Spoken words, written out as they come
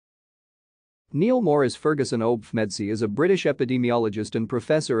Neil Morris Ferguson OBE FMedSci is a British epidemiologist and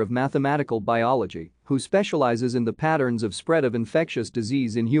professor of mathematical biology who specialises in the patterns of spread of infectious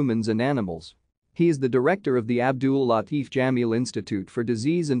disease in humans and animals. He is the director of the Abdul Latif Jameel Institute for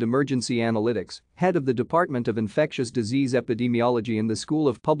Disease and Emergency Analytics, head of the Department of Infectious Disease Epidemiology in the School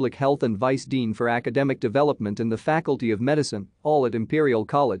of Public Health and Vice Dean for Academic Development in the Faculty of Medicine, all at Imperial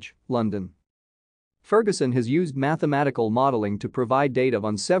College, London. Ferguson has used mathematical modelling to provide data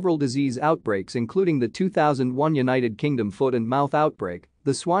on several disease outbreaks including the 2001 United Kingdom foot and mouth outbreak,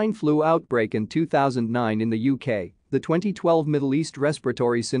 the swine flu outbreak in 2009 in the UK, the 2012 Middle East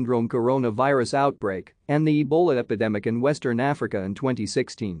Respiratory Syndrome coronavirus outbreak, and the Ebola epidemic in Western Africa in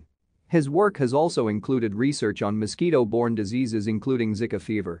 2016. His work has also included research on mosquito-borne diseases including Zika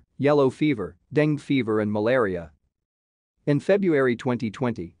fever, yellow fever, dengue fever and malaria. In February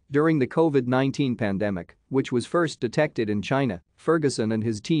 2020, during the COVID-19 pandemic, which was first detected in China, Ferguson and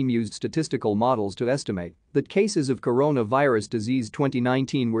his team used statistical models to estimate that cases of coronavirus disease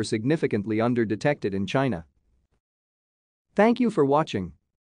 2019 were significantly underdetected in China. Thank you for watching.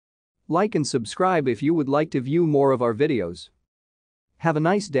 Like and subscribe if you would like to view more of our videos. Have a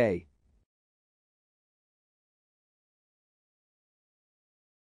nice day.